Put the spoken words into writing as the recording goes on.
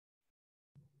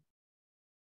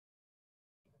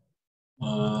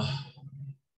Let's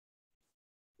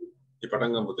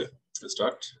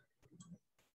start.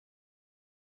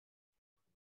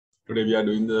 Today we are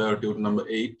doing the tutor number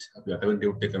 8. We are having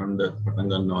tutor on the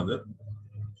Patangan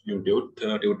YouTube.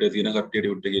 Tutor is in a cut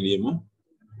tutor Giliamo.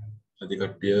 I think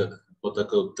at the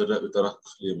Potaka Utara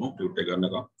Limo, tutor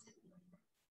Ganaka.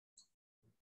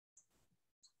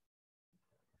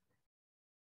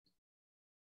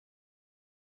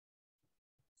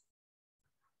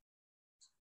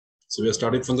 So we are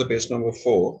starting from the page number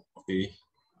 4. Okay.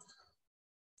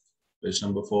 Page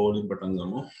number 4 in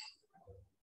Patangamo.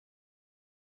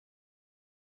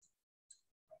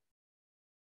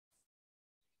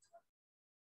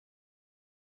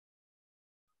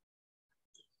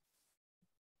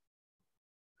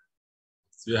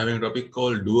 So we are having a topic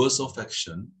called doers of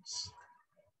action.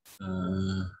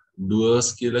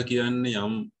 Doers කියලා කියන්නේ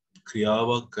යම්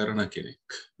ක්‍රියාවක් කරන කෙනෙක්.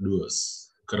 Doers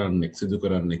කරන්නෙක් සිදු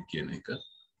කරන්නෙක් කියන එක.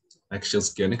 Actions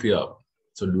කියන්නේ ක්‍රියාව.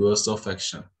 So doers of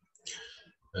action.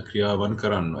 ක්‍රියාවන්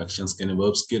කරන්න. Actions කියන්නේ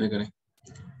verbs කියන එකනේ.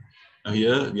 Now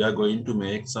here we are going to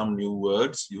make some new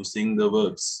words using the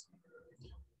verbs.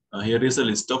 Here is a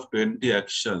list of 20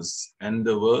 actions and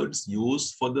the words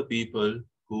used for the people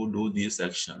who do these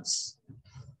actions.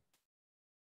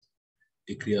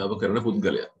 ක්‍රියාව කරන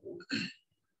පුද්ගලයා.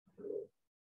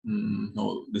 No,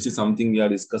 this is something we are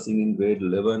discussing in grade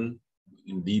 11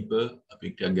 in deeper. අපි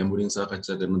ටිකක් ගැඹුරින්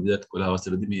සාකච්ඡා කරන දෙයක් 11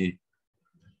 අවසරදී මේ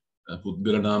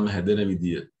පුද්ගල නාම හැදෙන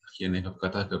විදිය කියන එක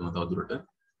කතා කරන තවදුරට.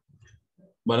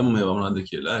 බලමු මේවා මොනවද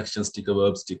කියලා. Actions ටික,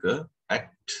 verbs ටික,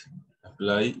 act,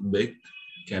 apply, beg,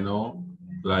 canoe,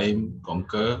 climb,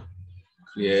 conquer,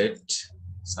 create,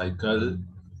 cycle.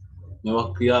 මේවා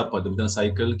ක්‍රියාපද. මෙතන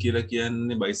cycle කියලා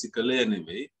කියන්නේ bicycle එක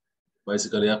නෙවෙයි.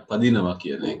 bicycle එකක් පදිනවා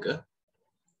කියන එක.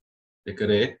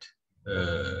 Decorate,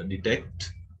 detect,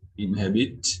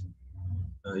 inhabit,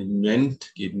 invent,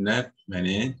 kidnap,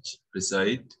 manage,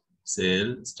 reside, sell,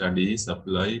 study,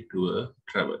 supply, tour,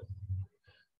 travel.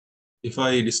 If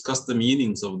I discuss the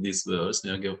meanings of these words,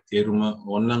 තේරුම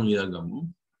ඕනනම් ලියාගමු.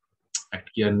 act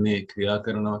කියන්නේ ක්‍රියා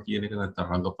කරනවා කියන එක නැත්නම්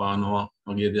රඟපානවා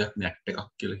වගේ දෙයක් නේ act එකක්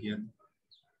කියලා කියන්නේ.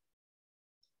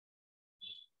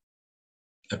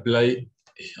 apply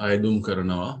අයදුම්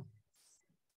කරනවා.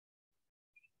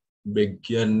 beg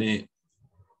කියන්නේ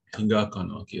හිඟා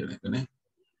කනවා කියන එකනේ.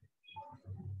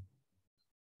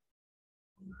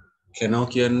 canoe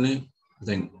කියන්නේ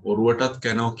දැන් ඔරුවටත්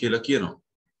canoe කියලා කියනවා.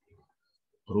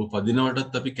 ඔරුව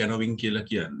පදිනවටත් අපි canoeing කියලා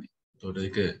කියන්නේ. ඒතකොට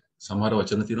ඒක සමහර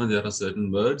වචන තියෙනවා there are certain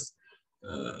words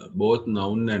both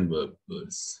noun and verb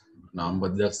words. නාම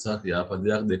පදයක් සහ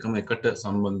ක්‍රියාපදයක් දෙකම එකට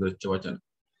සම්බන්ධ වෙච්ච වචන.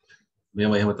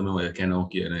 මේවා එහෙම තමයි ඔය canoe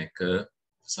කියන එක,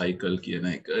 cycle කියන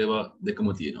එක ඒවා දෙකම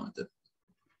තියෙනවා එතන.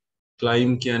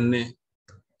 climb කියන්නේ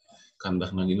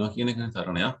කන්දක් නගිනවා කියන එකනේ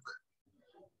තරණයක්.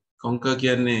 conquer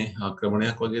කියන්නේ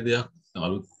ආක්‍රමණයක් වගේ දෙයක්.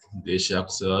 අලුත් දේශයක්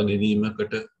සොයා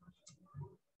ගැනීමකට.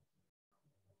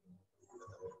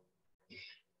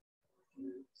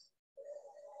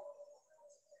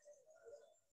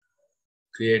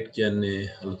 create කියන්නේ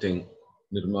අලුතෙන්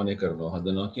නිර්මාණය කරනවා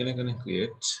හදනවා කියන එකනේ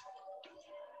create.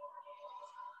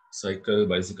 cycle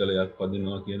bicycle එකක්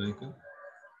පදිනවා කියන එක.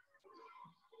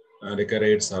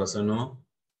 decorate සරසනවා.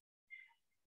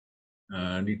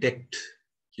 detect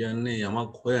කියන්නේ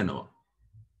යමක් හොයනවා.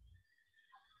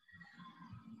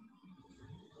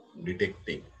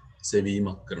 detecting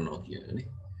සෙවීමක් කරනවා කියන්නේ.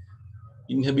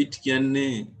 inhabit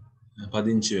කියන්නේ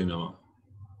පදිංචි වෙනවා.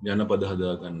 ජනපද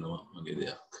හදා ගන්නවා වගේ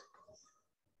දෙයක්.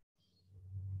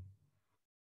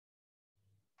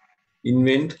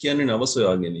 invent කියන්නේ නව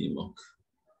සොයා ගැනීමක්.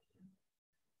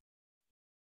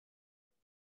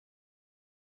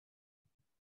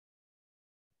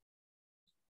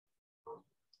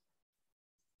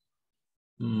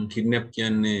 kidnap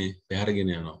කියන්නේ පැහැරගෙන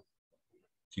යනවා.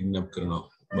 kidnap කරනවා.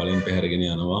 බලෙන් පැහැරගෙන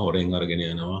යනවා, හොරෙන් අරගෙන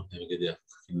යනවා. ඒ වගේ දෙයක්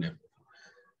kidnap.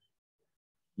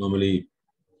 Normally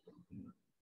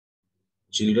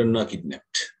children are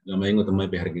kidnapped. ළමයින්ව තමයි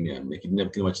පැහැරගෙන යන්නේ. kidnap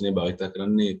කියන වචනේ භාවිත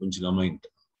කරන්නේ පුංචි ළමයින්ට.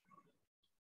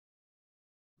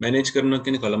 manage කරනවා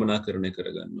කියන්නේ කළමනාකරණය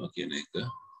කරගන්නවා කියන එක.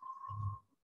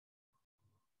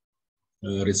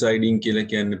 residing කියලා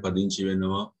කියන්නේ පදිංචි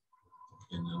වෙනවා.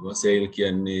 කියනවා sail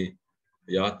කියන්නේ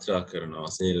යාත්‍රා කරනවා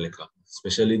sail එක.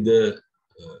 especially the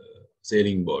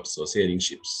sailing boats or sailing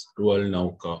ships. රුවල්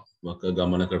නෞකා වක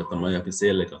ගමනකට තමයි අපි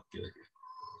sail එකක් කියලා කියන්නේ.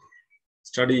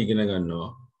 study ඉගෙන ගන්නවා.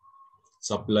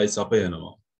 supply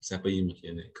සපයනවා. සැපයීම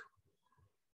කියන එක.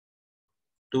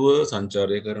 tour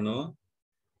සංචාරය කරනවා.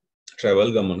 travel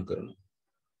ගමන් කරනවා.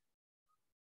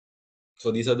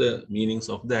 So these are the meanings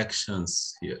of the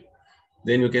actions here.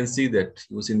 Then you can see that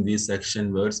using these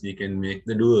action words we can make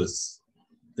the doers.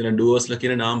 Then doers la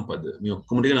කියන නාමපද. මේ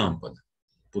ඔක්කොම ටික නාමපද.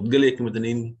 පුද්ගලයෙක් මෙතන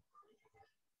ඉන්නේ.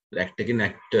 Actor එකෙන්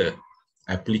actor,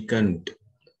 applicant,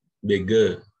 beggar,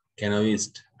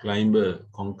 canoeist, climber,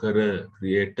 conqueror,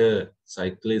 creator,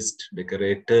 cyclist,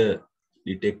 decorator,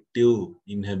 detective,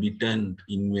 inhabitant,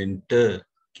 inventor,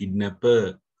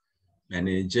 kidnapper,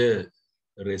 manager,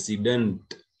 resident,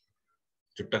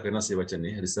 චුට්ටක් වෙනස් ඒ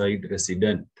වචනේ. reside,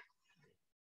 resident,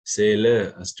 sailor,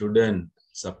 student,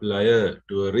 supplier,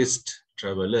 tourist,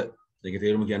 traveller. ඒක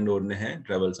තේරුම කියන්න ඕනේ නැහැ.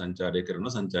 travel සංචාරය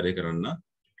කරනවා, සංචාරය කරන්න.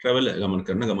 traveller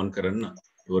ගමන් කරන්න.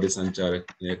 tourist සංචාරය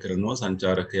කරනවා,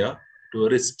 සංචාරකයා,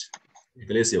 tourist. ඒක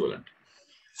ලේසිය බලන්න.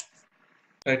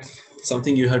 Right.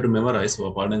 Something you have to memorize.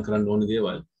 පාඩම් කරන්න ඕනේ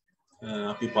දේවල්.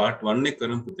 අපි part 1 එක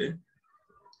කරමු පුතේ.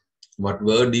 What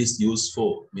word is used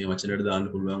for? මේ වචනයට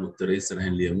දාන්න පුළුවන් උත්තරේ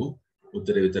ඉස්සරහින් ලියමු.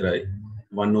 උත්තරේ විතරයි.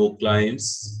 One who climbs,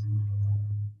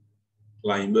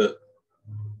 climber.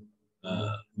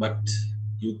 But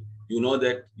you know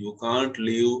that you can't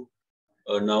leave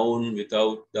a noun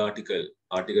without the article.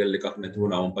 Article එකක් නැතුව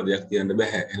noun පදයක් තියන්න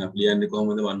බෑ. එහෙනම් ලියන්නේ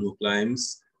කොහොමද? One who climbs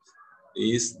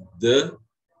is the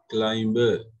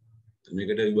climber.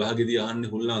 මේකට විභාගෙදී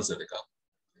අහන්නේ full answer එකක්.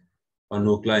 One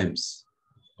who climbs.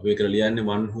 අපි ඒක ලියන්නේ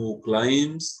one who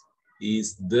climbs is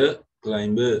the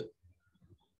climber.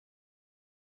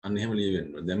 අන්න එහෙම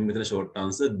ලියවෙන්න. දැන් මෙතන short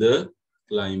answer the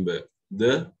climber,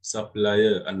 the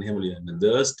supplier අන්න එහෙම ලියන්න.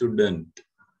 The student.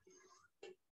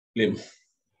 ලියමු.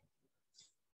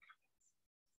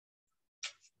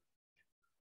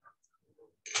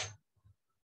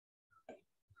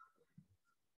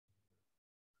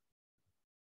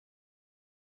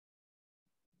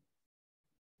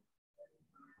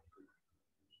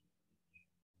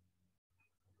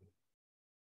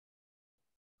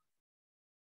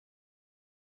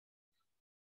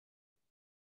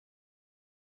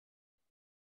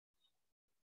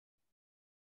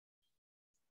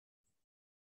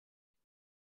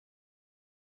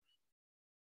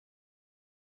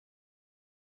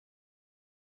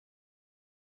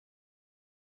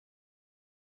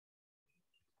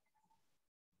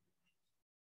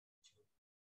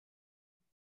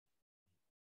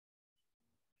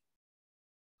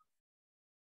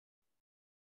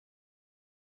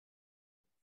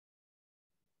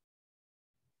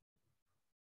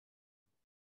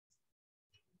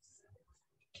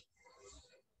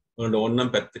 ඔන්න ඕනනම්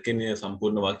පැත්තකින්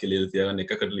සම්පූර්ණ වාක්‍ය ලියලා තියාගන්න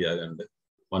එකකට ලියාගන්න.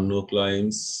 One who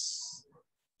climbs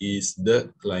is the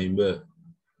climber.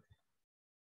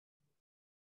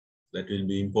 That will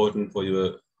be important for your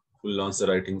full answer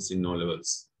writings in O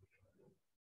levels.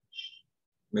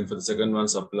 Then for the second one,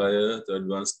 supplier. Third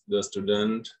one, the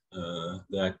student,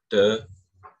 the actor,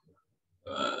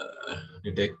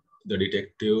 the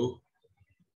detective,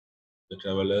 the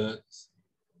traveler,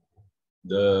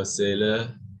 the sailor,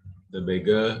 the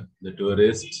beggar, the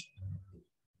tourist,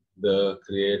 the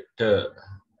creator.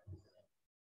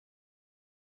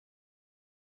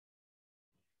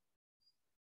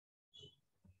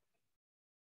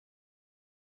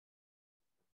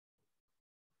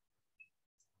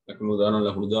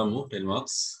 ලකුණු දාමු 10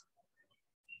 marks.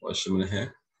 අවශ්‍යම නැහැ.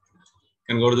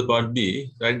 Can go to the part B.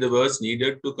 Write the words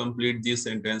needed to complete these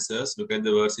sentences. Look at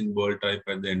the words in bold type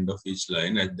at the end of each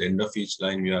line. At the end of each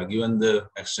line, we are given the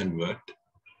action word.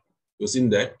 Using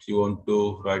that, you want to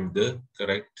write the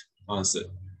correct answer.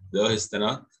 The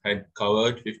Histanak had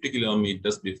covered 50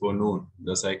 kilometers before noon.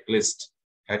 The cyclist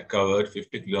had covered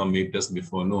 50 kilometers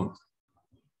before noon.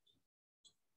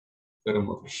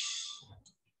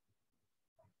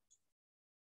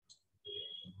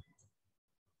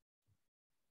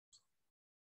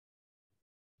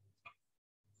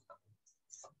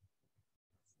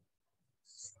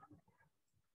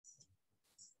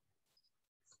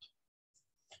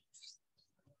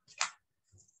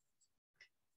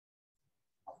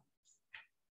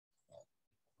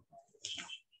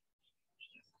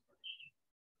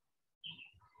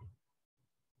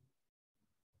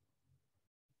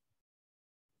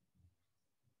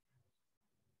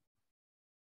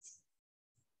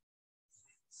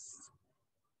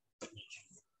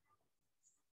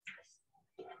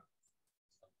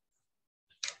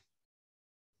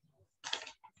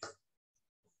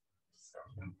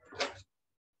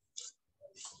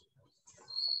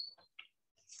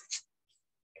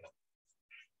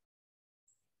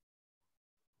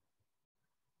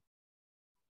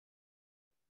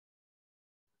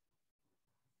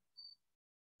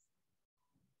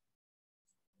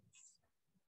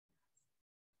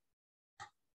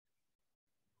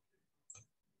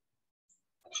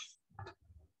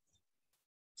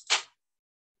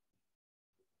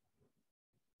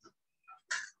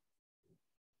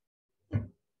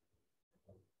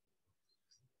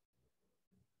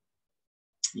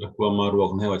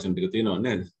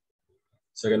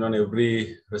 Second one,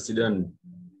 every resident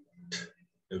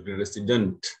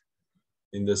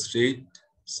in the street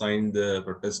signed the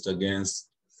protest against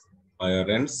higher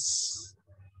rents.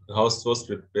 The house was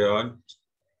papered.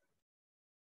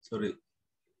 The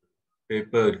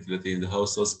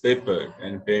house was papered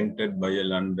and painted by a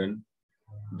London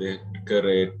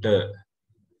decorator.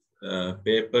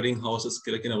 Papering houses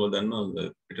කියලා කියන ඔයගොල්ලෝ දන්නවා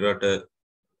පිටරට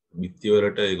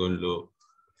බිත්තිවලට ඒගොල්ලෝ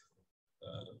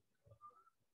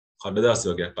කඩදාසි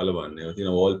වගේක් අලවන්නේ. ඒවා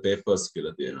තියෙන wall papers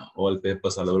කියලා තියෙනවා. wall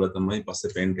papers අලවලා තමයි පස්සේ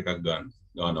paint එකක්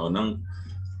ගන්නවා නම්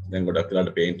දැන් ගොඩක්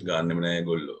වෙලාවට paint ගන්නෙම නෑ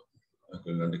ඒගොල්ලෝ.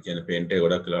 ඒගොල්ලන්ට කියන paint එක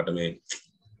ගොඩක් වෙලාවට මේ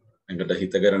එකට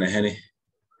හිතකර නැහැනේ.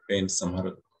 paint සමහර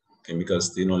chemicals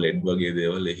තියෙනවා lead වගේ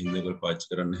දේවල් ඒ හින්දා ඒගොල්ලෝ පාවිච්චි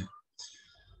කරන්නේ.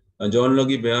 John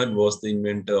Logie Baird was the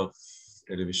inventor of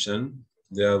television.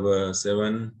 There were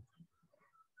 7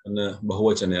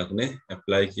 බහුවචනයක් නේ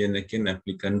apply කියන එකෙන්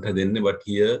applicant දෙන්නේ, but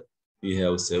here we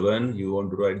have 7. You want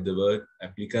to write the word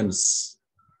applicants.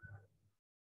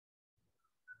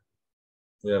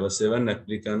 There were 7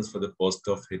 applicants for the post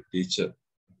of head teacher.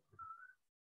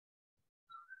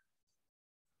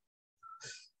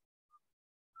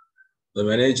 The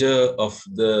manager of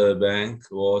the bank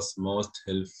was most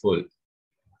helpful.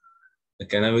 The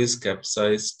canoes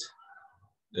capsized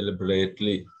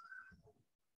deliberately.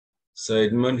 Sir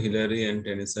Edmund Hillary and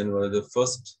Tennyson were the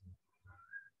first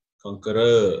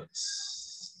conquerors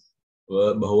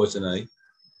of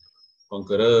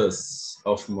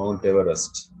Mount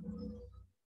Everest.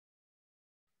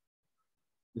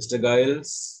 Mr.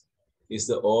 Giles is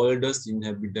the oldest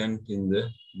inhabitant in the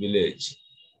village.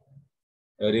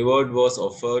 A reward was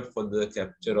offered for the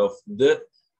capture of the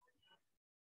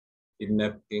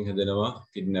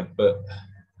kidnapper.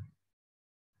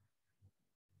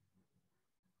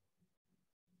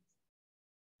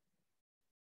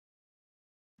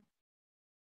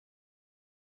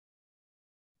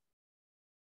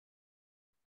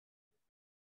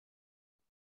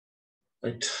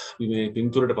 Right, we may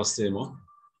pinturata passemo.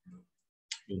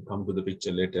 We'll come to the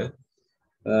picture later.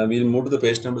 We'll move to the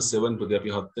page number 7. To the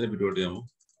page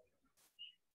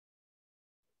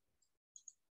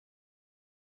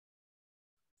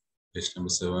number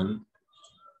 7.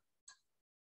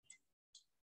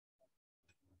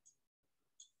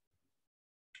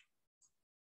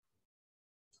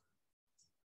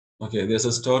 Okay, there's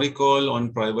a story called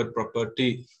On Private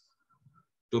Property.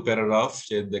 2 paragraph.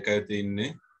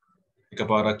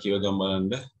 එකපාරක් කියව ගමු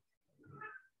බලන්න.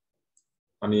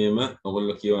 අනියම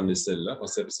ඔයගොල්ලෝ කියවන්න ඉස්සෙල්ලා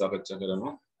පස්සේ අපි සාකච්ඡා කරමු.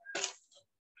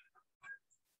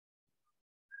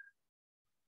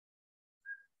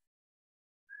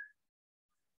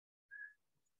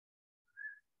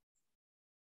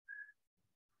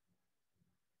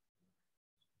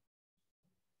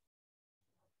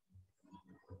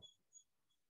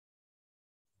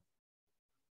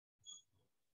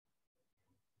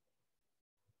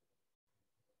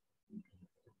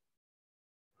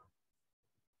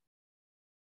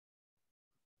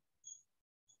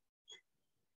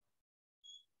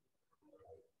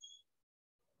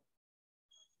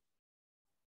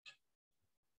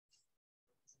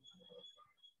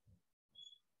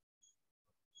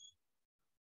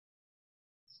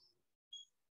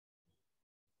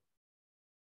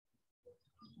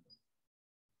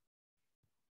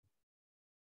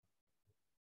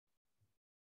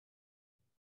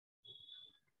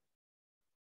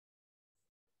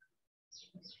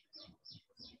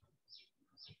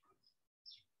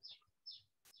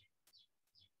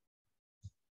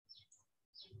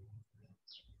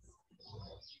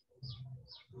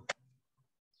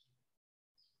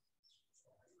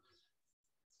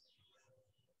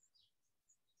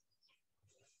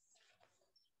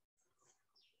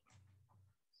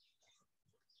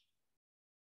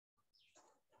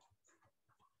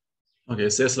 Okay,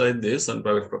 it says like this: on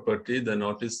private property, the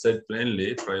notice said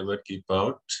plainly, private, keep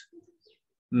out.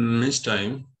 Each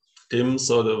time Tim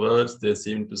saw the words, they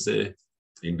seemed to say,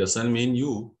 it doesn't mean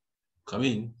you, come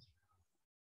in.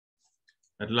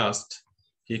 At last,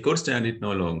 he could stand it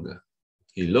no longer.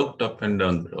 He looked up and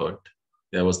down the road.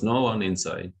 There was no one in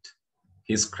sight.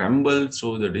 He scrambled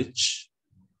through the ditch,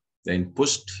 then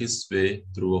pushed his way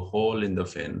through a hole in the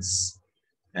fence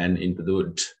and into the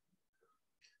wood.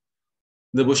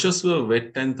 The bushes were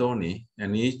wet and thorny,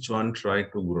 and each one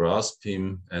tried to grasp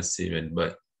him as he went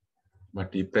by.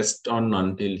 But he pressed on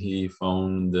until he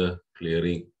found the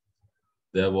clearing.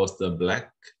 There was the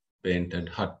black painted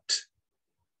hut.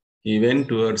 He went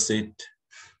towards it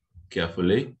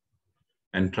carefully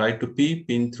and tried to peep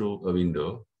in through a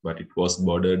window, but it was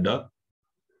boarded up.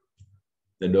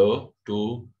 The door,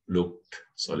 too, looked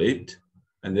solid.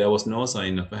 and there was no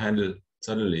sign of a handle.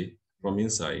 Suddenly, from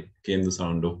inside came the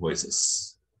sound of voices.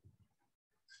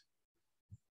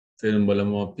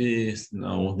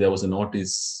 Now there was a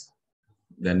notice.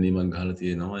 දැන්වීමක් ගහලා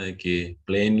තියෙනවා. ඒකේ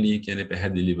plainly කියන්නේ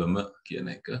පැහැදිලිවම කියන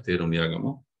එක තේරුම්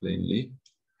ගියාගමු.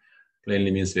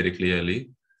 Plainly means very clearly.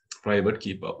 Private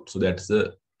keep out. So that's the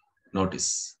notice.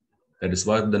 That is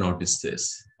what the notice says.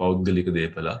 පෞද්ගලික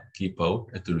දේපල keep out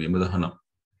ඇතුළු වීම දහනවා.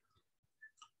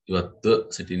 ඉවත්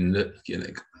සිටින්න කියන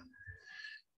එක.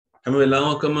 හැම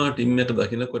වෙලාවකම ටීම් එක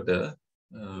දකින්නකොට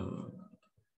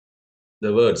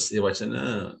the words ඒ වචන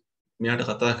මෙයාට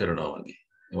කතා කරනවා වගේ.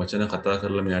 ඒ වචන කතා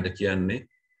කරලා මෙයාට කියන්නේ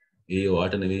ඒ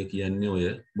ඔයාට නෙවෙයි කියන්නේ ඔය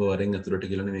ඔබ වරෙන් අතුරට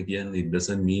කියලා නෙවෙයි කියන්නේ it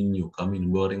doesn't mean you come in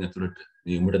වරෙන් අතුරට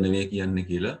මේ උඹට නෙවෙයි කියන්නේ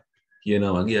කියලා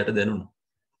කියනවා වගේ යාට දැනුණා.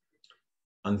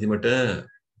 අන්තිමට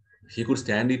he could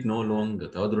stand it no longer.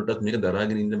 තවදුරටත් මේක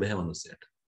දරාගෙන ඉන්න බෑ මනුස්සයාට.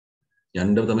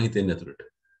 යන්නම තමයි හිතෙන්නේ අතුරට.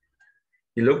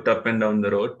 He looked up and down the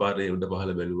road. පාරේ උඩ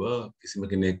පහළ බැලුවා. කිසිම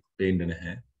කෙනෙක් පේන්නේ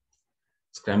නැහැ.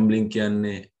 Scrambling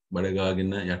කියන්නේ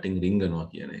බඩගාගෙන යටින් රිංගනවා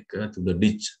කියන එක. To the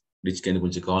ditch. Ditch කියන්නේ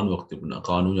පුංචි කානුවක් තිබුණා.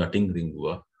 කානුව යටින්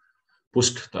රිංගුවා.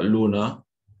 Pushed තල්ලු වුණා.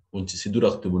 පුංචි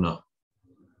සිදුරක් තිබුණා.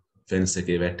 ෆෙන්ස්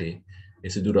එකේ වැටේ. ඒ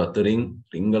සිදුර අතරින්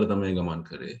රිංගල තමයි ගමන්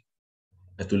කරේ.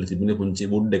 ඇතුළේ තිබුණේ පුංචි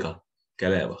වුඩ් එකක්.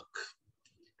 කැලෑවක්.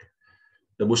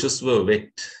 The bushes were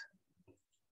wet.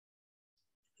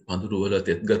 පඳුරු වල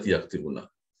තෙත් ගතියක් තිබුණා.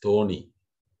 තෝනි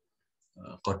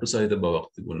කටු සහිත බවක්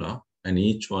තිබුණා. and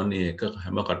each one එක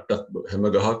හැම කට්ටක් හැම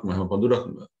ගහක්ම හැම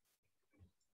පඳුරක්ම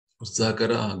උත්සාහ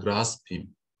කරා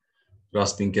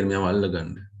grasping කියන්නේ මම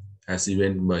අල්ලගන්න. as he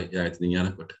went by යයිතින්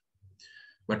යනකොට.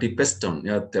 but he pressed on.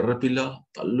 යා තෙරපිලා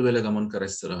තල්ලු වෙලා ගමන් කර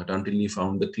ඉස්සරහට until he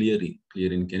found the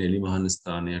clearing කියන්නේ එලිමහන්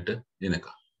ස්ථානයට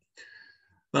එනකම්.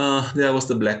 There was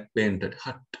the black painted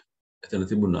hut. එතන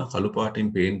තිබුණා කළු පාටින්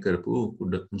පේන්ට් කරපු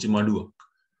පුංචි මඩුවක්.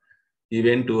 He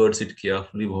went towards it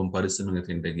carefully. බොහොම පරිස්සමෙන්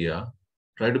එතෙන්ට ගියා.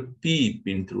 Tried to peep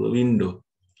in through a window.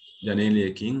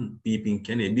 ජනේලයකින් peeping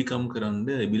කියන්නේ එබිකම් කරන්න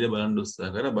එබිල බලන්න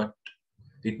උත්සාහ කරා but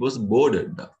it was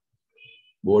boarded up.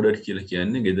 boarded කියලා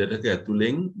කියන්නේ ගෙදරක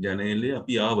ඇතුලෙන් ජනේලය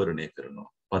අපි ආවරණය කරනවා.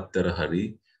 පත්තර හරි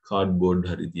කාඩ්බෝඩ්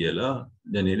හරි තියලා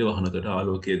ජනේලය වහනකට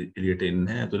ආලෝකය එළියට එන්නේ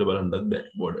නැහැ. ඇතුලේ බලන්නත් බෑ.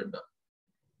 boarded up.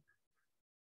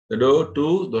 The door to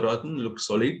Dorathan looked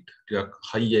solid. ටිකක්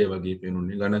හයියයි වගේ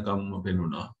පේනුනේ. ඝනකම්ම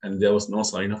පේනුණා. And there was no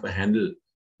sign of a handle.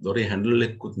 දොරේ handle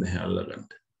එකකුත් නැහැ අල්ලගන්න.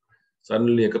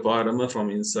 Suddenly එකපාරම from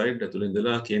inside ඇතුළේ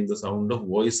ඉඳලා came the sound of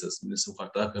voices. මිනිස්සු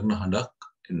කතා කරන හඬක්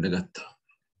එන්න ගත්තා.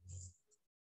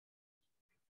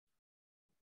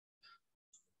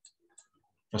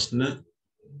 ප්‍රශ්න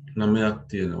 9ක්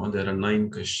තියෙනවා. There are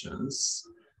 9 questions.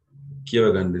 කියව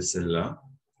ගන්න ඉස්සෙල්ලා.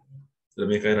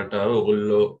 මේකයි රටාව.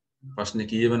 ඔයගොල්ලෝ ප්‍රශ්න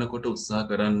කියවනකොට උත්සාහ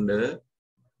කරන්න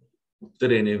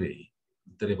උත්තරේ නෙවෙයි.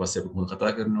 උත්තරේ පස්සේ අපි කොහොමද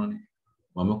කතා කරනවනේ.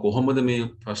 මම කොහොමද මේ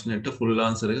ප්‍රශ්නෙට full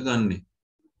answer එක ගන්නෙ?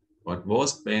 What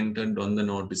was painted on the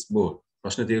notice board?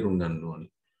 ප්‍රශ්න තේරුම් ගන්න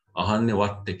ඕනේ. අහන්නේ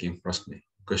what එකකින් ප්‍රශ්නේ.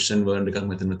 question word එකක්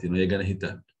මෙතන තියෙනවා. ඒ ගැන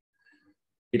හිතන්න.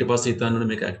 ඊට පස්සේ හිතන්න ඕනේ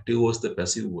මේක active voice ද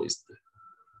passive voice ද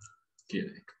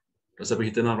කියලා එක. ඊට පස්සේ අපි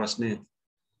හිතනවා ප්‍රශ්නේ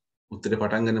උත්තරේ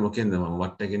පටන් ගන්න මොකෙන්ද? මම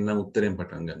what එකෙන් නම් උත්තරෙන්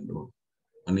පටන් ගන්න ඕනේ.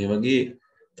 අනේ වගේ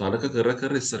තරක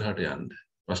කර ඉස්සරහට යන්න.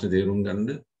 ප්‍රශ්න තේරුම් ගන්න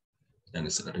දැන්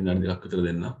ඉස්සරහට විනාඩි 2ක් විතර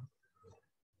දෙන්න.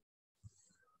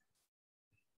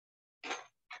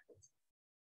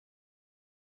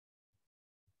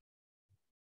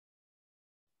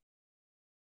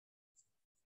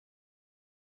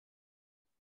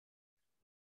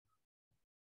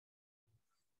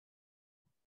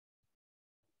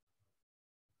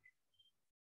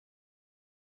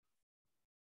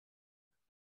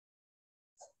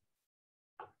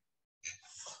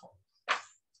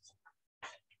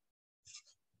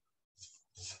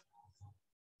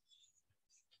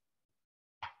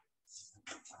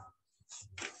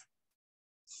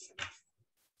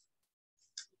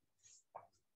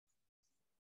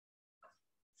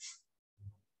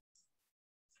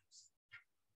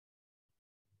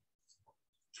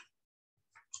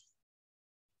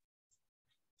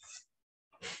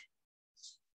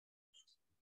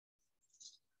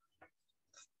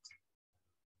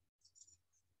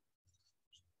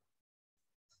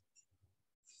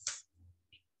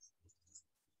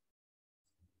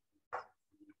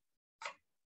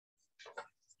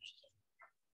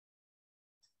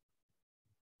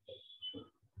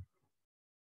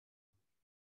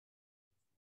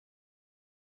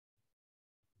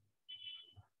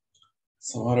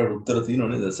 සමහර උත්තර තියෙනවා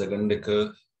නේද? second එක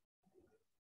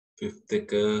 5th එක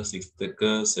 6th එක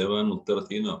 7 උත්තර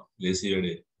තියෙනවා. ලේසි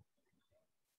වැඩේ.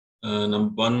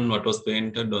 Number 1 what was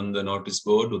painted on the notice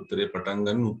board උත්තරේ පටන්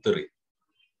ගන්න උත්තරේ.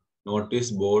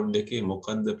 notice board එකේ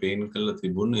මොකද්ද paint කරලා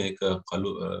තිබුණේ ඒක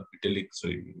කළු italic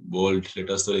sorry bold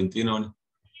letters වලින් තියෙනවනේ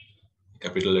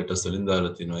capital letters වලින් දාලා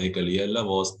තිනවා ඒක ලියලා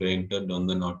was painted on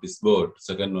the notice board.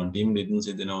 Second one, Tim didn't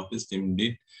see the notice. Tim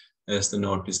did as the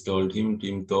notice told him.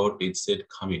 Tim thought it said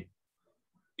coming.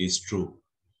 Is true.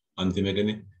 අන්තිම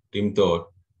එකනේ Tim thought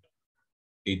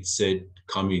it said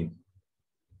coming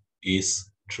is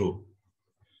true.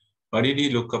 Why did he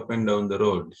look up and down the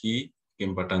road? He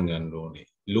came පටන් ගන්න ඕනේ.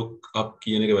 Look up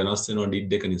කියන එක වෙනස් වෙනවා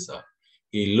did එක නිසා.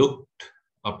 He looked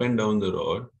up and down the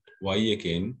road. Why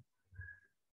again?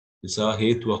 නිසා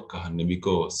හේතුවක් අහන්නේ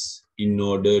because in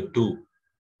order to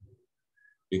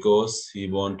because he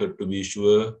wanted to be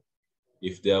sure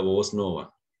if there was no one.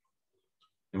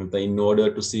 In order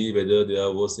to see whether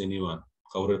there was anyone.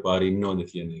 කවුරු පාරේ ඉන්නවද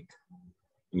කියන එක.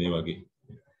 මේ වගේ.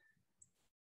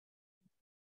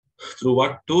 Through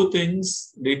what two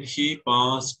things did he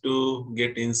pass to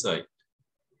get inside?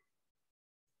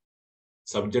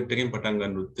 Subject එකෙන් පටන්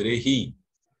ගන්න උත්තරේ he.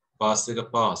 Pass එක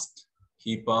past.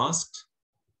 He passed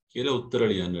කියලා උත්තර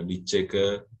ලියන්න. ditch එක,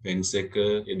 fence එක,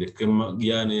 ඒ දෙකම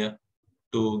ගියානේ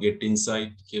to get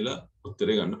inside කියලා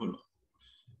උත්තරේ ගන්න පුළුවන්.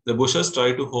 The bushes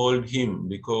tried to hold him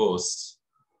because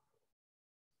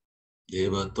they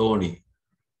were thorny.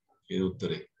 කියන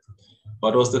උත්තරේ.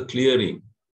 What was the clearing?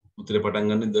 උත්තරේ පටන්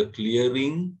ගන්න the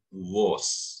clearing was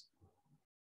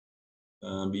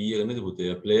B එක නේද පුතේ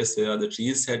a place where the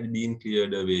trees had been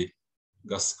cleared away.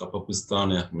 ගස් කපපු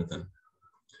ස්ථානයක් මෙතන.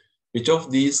 Which of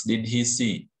these did he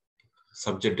see?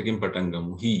 Subject එකෙන් පටන්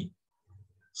ගමු. He.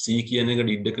 See කියන එක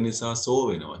did එක නිසා saw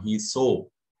වෙනවා. He saw.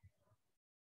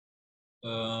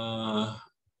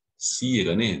 See එක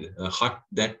නේද? A hut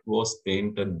that was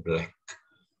painted black.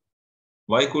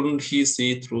 Why couldn't he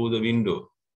see through the window?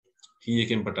 He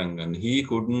එකෙන් පටන් ගන්න. He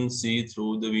couldn't see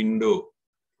through the window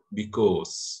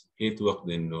because හේතුවක්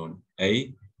දෙන්න ඕන.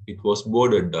 ඇයි? It was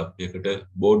boarded up. ඒකට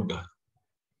board ගන්න.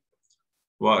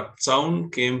 What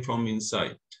sound came from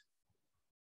inside?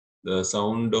 The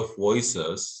sound of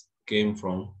voices came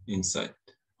from inside.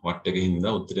 What එකේ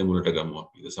හින්දා උත්තරේ මුලට ගමු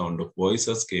අපි. The sound of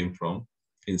voices came from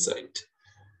inside.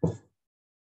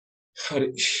 හරි.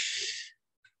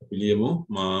 අපි ලියමු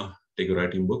මා take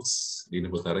writing books ලියන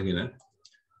පොත අරගෙන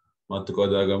මාතෘකාව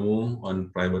දාගමු on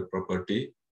private property.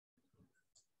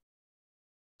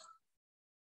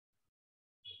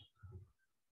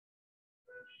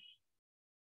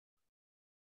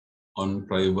 On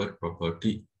private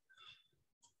property.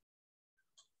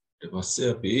 ඊට පස්සේ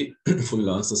අපි full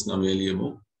answers 9 ලියමු.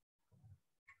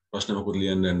 ප්‍රශ්න මොකුත්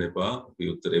ලියන්න යන්න එපා. අපි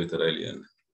උත්තරේ විතරයි ලියන්න.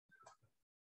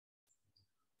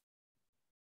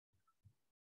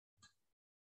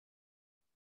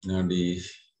 නාඩි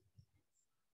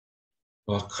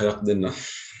 5ක් දෙන්න.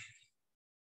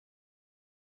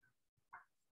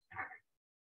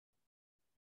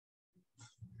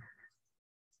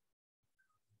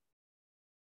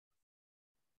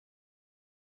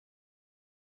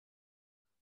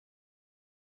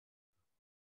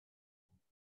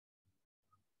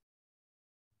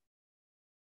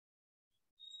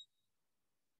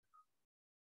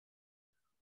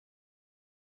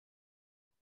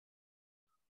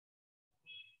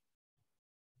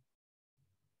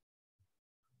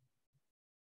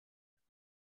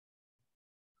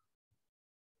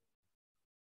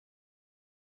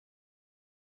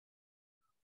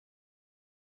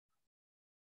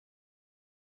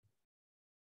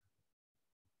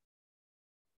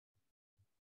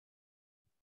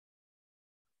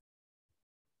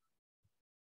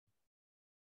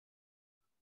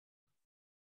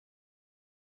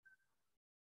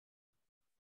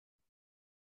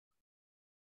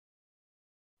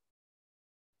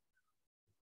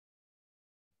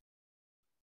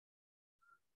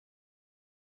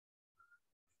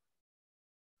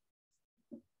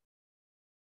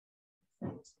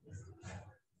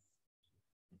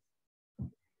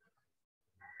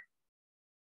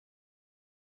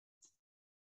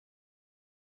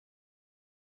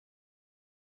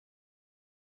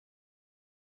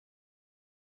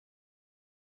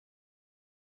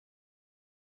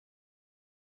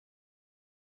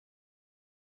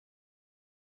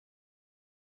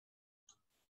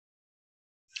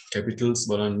 capitals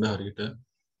බලන්න හරියට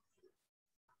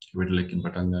capital එකකින්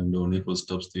පටන් ගන්න ඕනේ full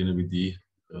stops තියෙන විදිහ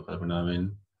කල්පනාවෙන්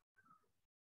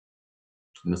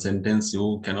in a sentence you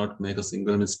cannot make a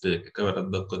single mistake එක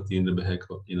වැරද්දක්වත් තියෙන්න බෑ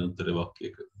කියන උත්තරේ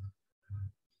වාක්‍යයක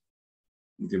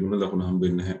තිබුණ ලකුණු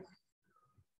හම්බෙන්නේ නැහැ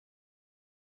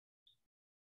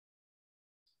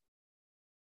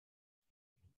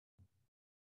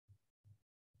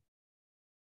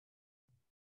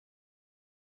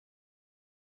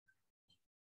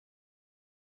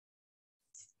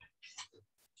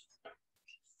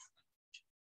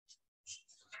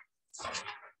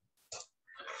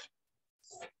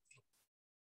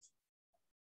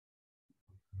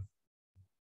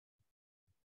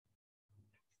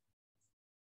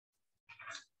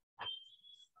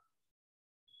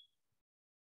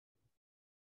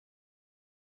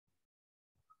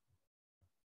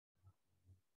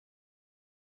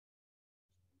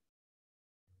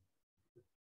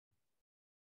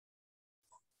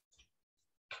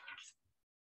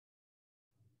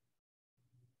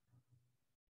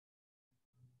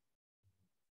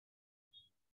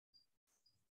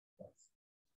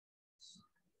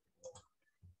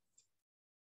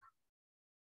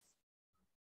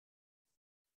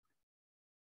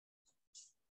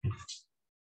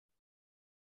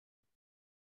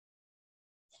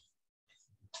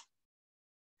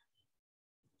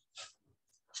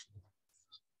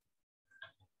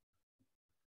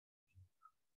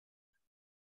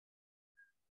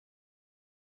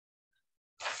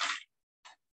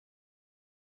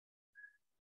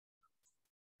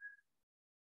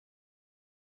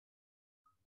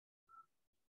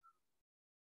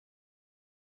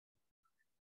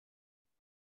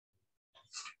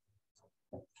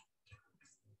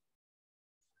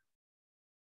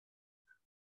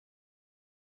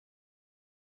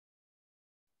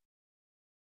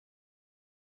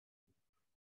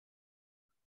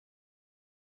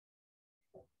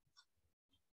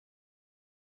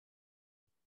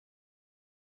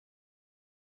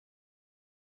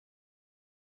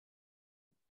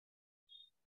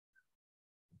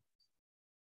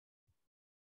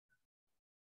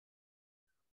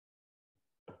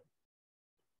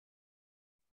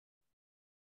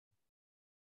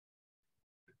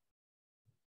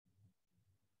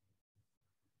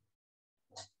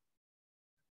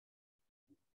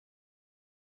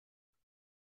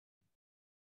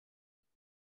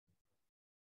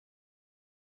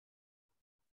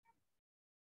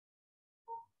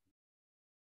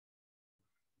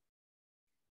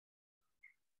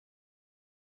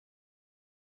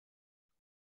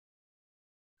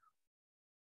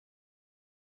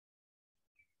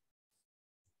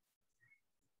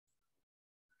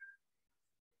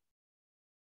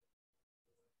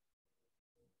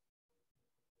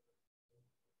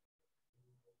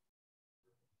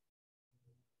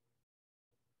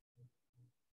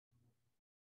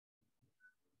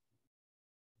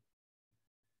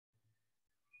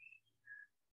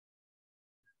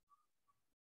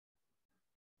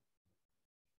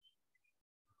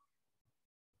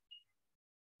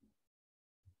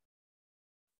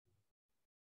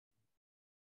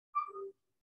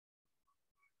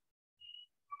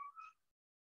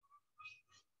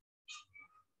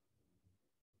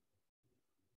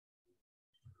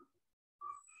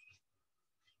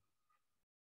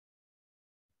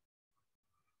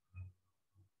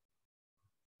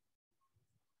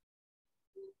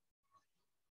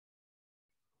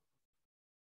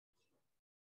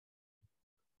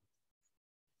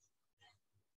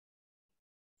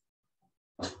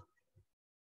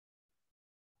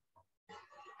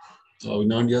So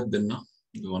විනාඩියක් දෙන්න.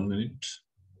 1 minute.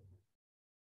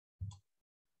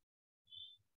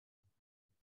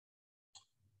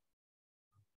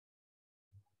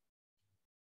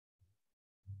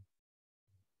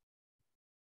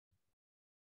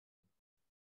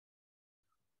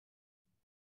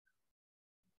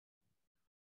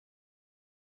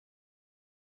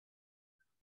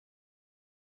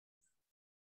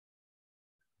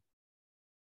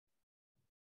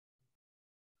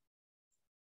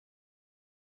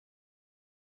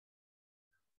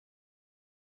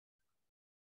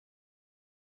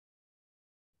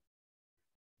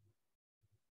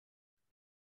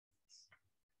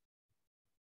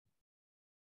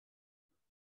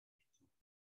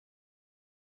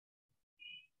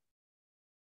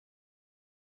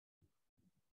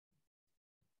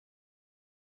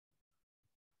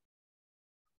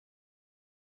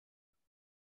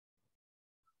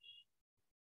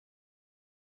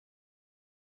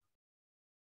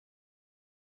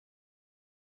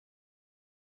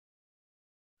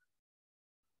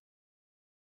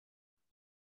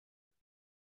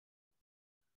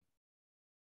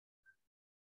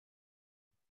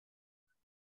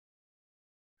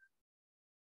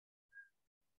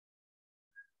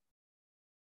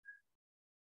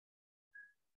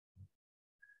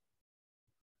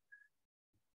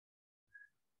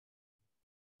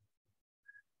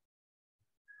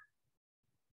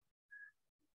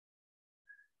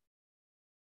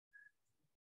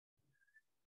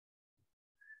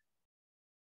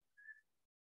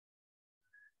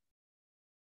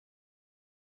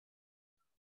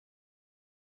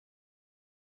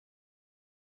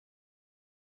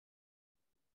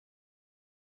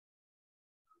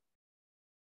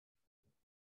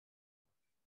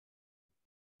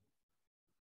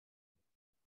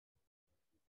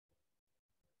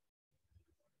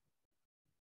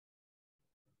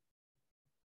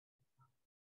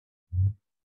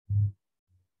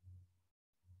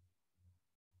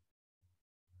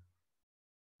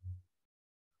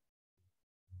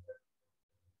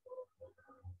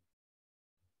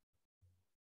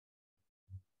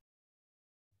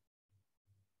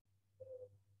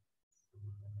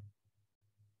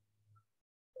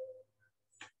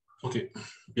 Okay,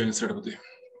 again start with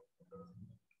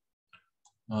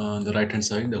the right hand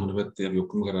side. දකුණු පැත්තේ අපි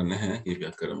ඔක්කොම කරන්නේ නැහැ.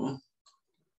 කීපයක් කරමු.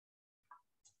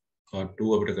 Part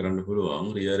 2 අපිට කරන්න පුළුවන්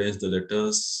rearrange the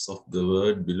letters of the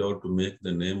word below to make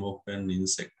the name of an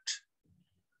insect.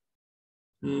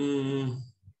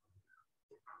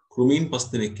 කෘමීන්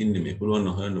 5 දෙනෙක් ඉන්නේ මේ පුළුවන්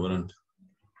හොයන්න බලන්න.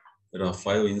 There are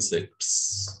 5 insects.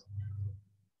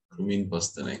 කෘමීන්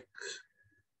 5 දෙනෙක්.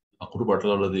 අකුරු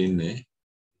පටලවලා දෙන්නේ.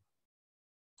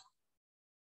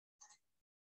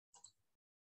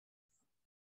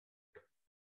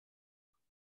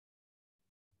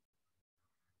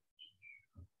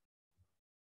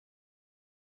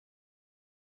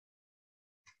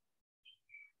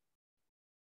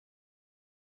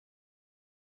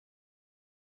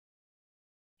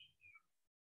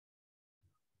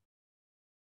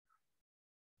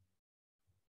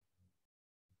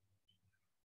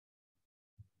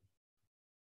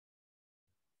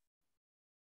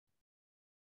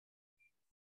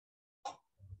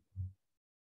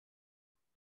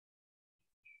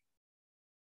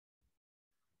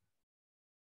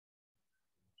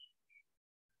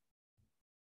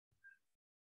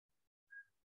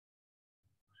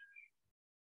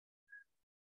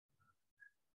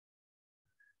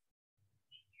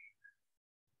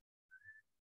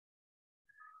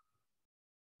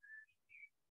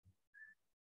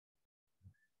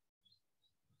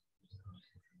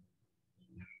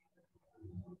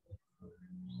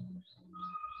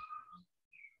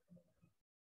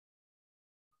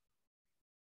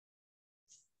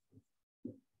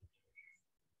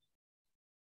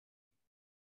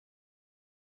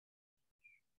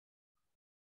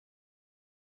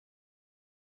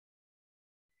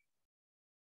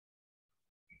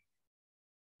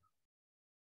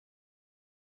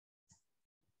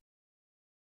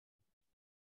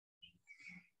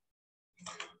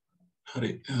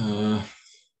 හරි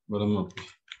බලමු අපි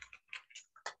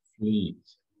flea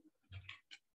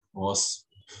wasp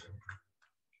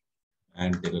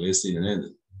ant එක ලේසි නේද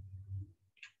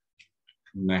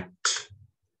gnat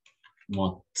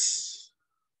moth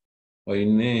ඔය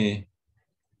ඉන්නේ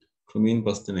කෘමීන්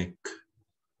 5 දෙනෙක්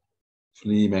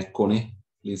flea මැක්කොනේ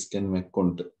fleas can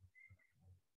මැක්කොන්ට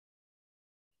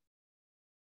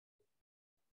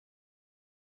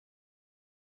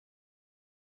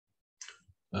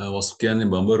wasp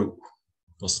කියන්නේ බඹරු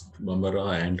wasp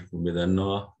බඹරා ant කුඹේ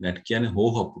දන්නවා gnat කියන්නේ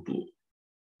හෝහපුටුව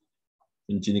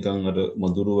පුංචි නිකන් අර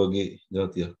මදුරු වගේ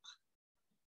જાතියක්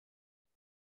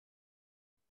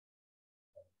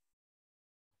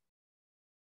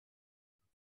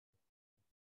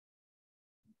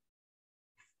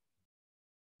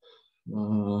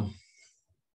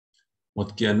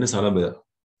moth කියන්නේ සලබයා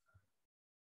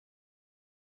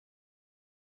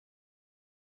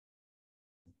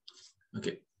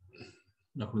okay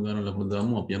ලකුණු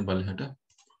දාමු අපි යම් පල්ලෙහාට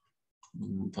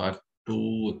part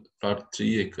 2 part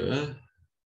 3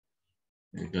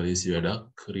 එක ලේසි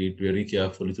වැඩක් read very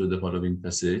carefully through the following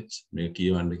passage මේ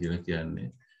කියවන්න කියලා කියන්නේ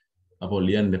අපෝ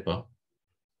ලියන්න එපා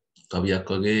කවියක්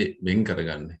වගේ වෙන්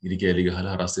කරගන්න ඉරි කැලි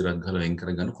ගහලා හරස් ඉරක් ගහලා වෙන්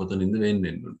කරගන්න කොතනින්ද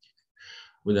වෙන්නේ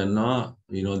ඔබ දන්නවා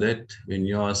we know that when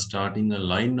you are starting a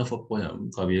line of a poem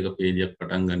කවියක පේලියක්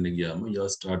පටන් ගන්න ගියාම you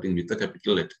are starting with a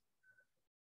capital letter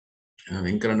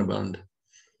වෙන් කරන්න බලන්න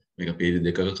මේක පේලි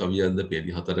දෙකක කවියක්ද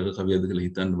පේලි හතරක කවියක්ද කියලා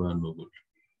හිතන්න බලන්න ඕගොල්ලෝ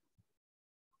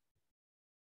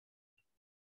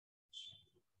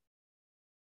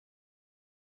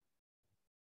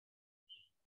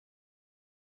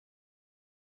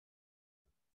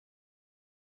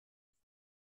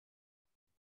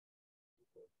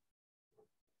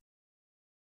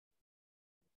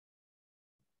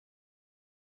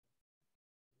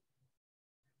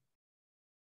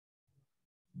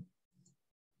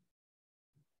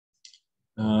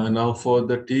now for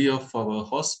the tea of our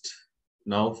host,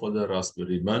 now for the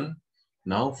raspberry bun,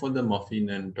 now for the muffin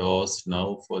and toast,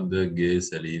 now for the gay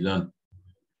salilan.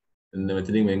 And the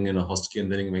thing when you know host කියන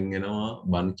තැනින් වෙන් වෙනවා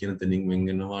bun කියන තැනින් වෙන්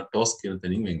වෙනවා toast කියන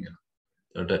තැනින් වෙන් වෙනවා.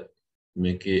 ඒකට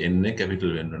මේකේ n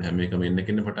capital වෙන්න ඕනේ. හැම එකම n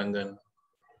එකකින් පටන් ගන්න.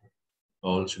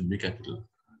 All should be capital.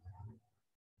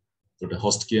 ඒකට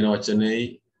host කියන වචනේයි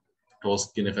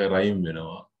toast කියන එකයි rhyme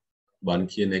වෙනවා. bun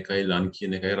කියන එකයි lun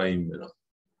කියන එකයි rhyme වෙනවා.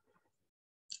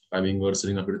 rhyming words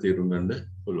වලින් අපිට තේරුම් ගන්න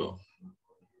පුළුවන්.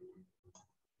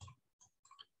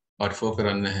 part 4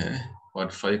 කරන්න නැහැ.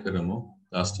 part 5 කරමු.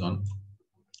 last one.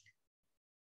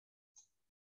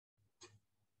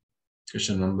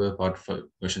 Question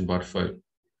part 5.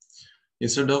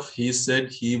 Instead of he said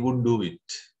he would do it.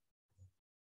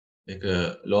 Like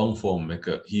a long form, like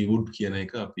a he would කියන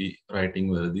එක අපි writing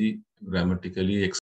වලදී grammatically